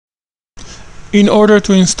In order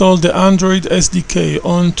to install the Android SDK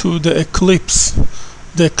onto the Eclipse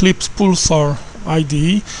Pulsar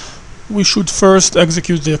IDE, we should first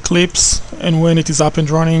execute the Eclipse, and when it is up and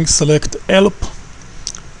running, select Help,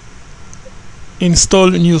 install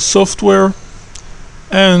new software,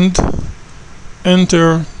 and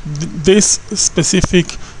enter this specific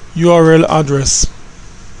URL address.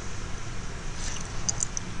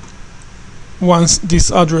 Once this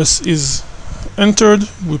address is entered,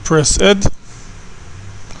 we press Add.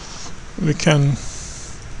 We can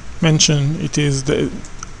mention it is the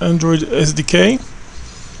Android SDK.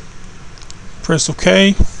 Press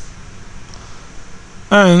OK,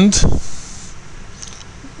 and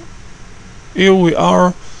here we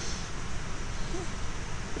are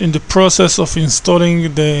in the process of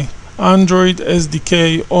installing the Android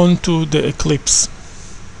SDK onto the Eclipse.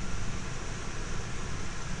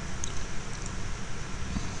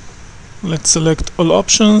 Let's select all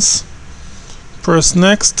options, press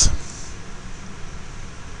Next.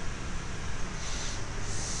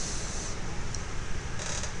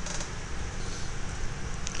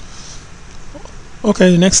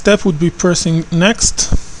 Okay, the next step would be pressing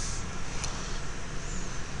Next.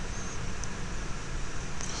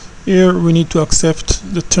 Here we need to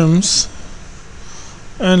accept the terms,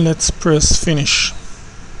 and let's press Finish.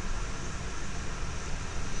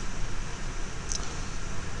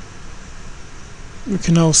 We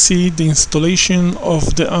can now see the installation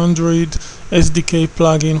of the Android SDK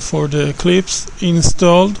plugin for the Eclipse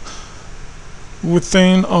installed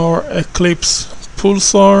within our Eclipse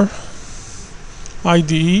Pulsar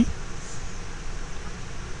IDE.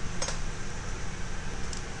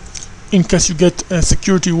 In case you get a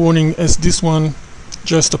security warning as this one,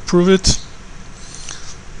 just approve it.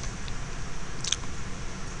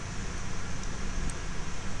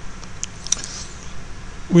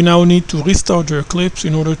 We now need to restart the Eclipse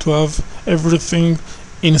in order to have everything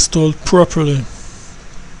installed properly.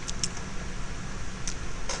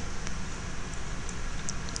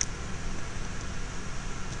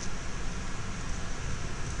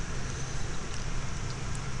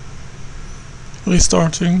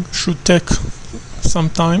 Restarting should take some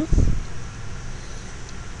time.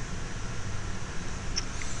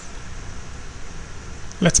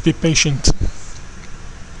 Let's be patient.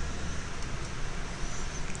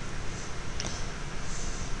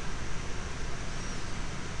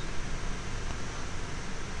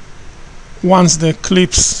 Once the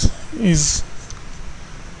Eclipse is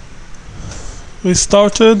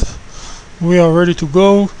restarted, we are ready to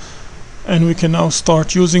go, and we can now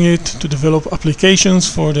start using it to develop applications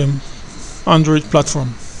for the Android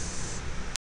platform.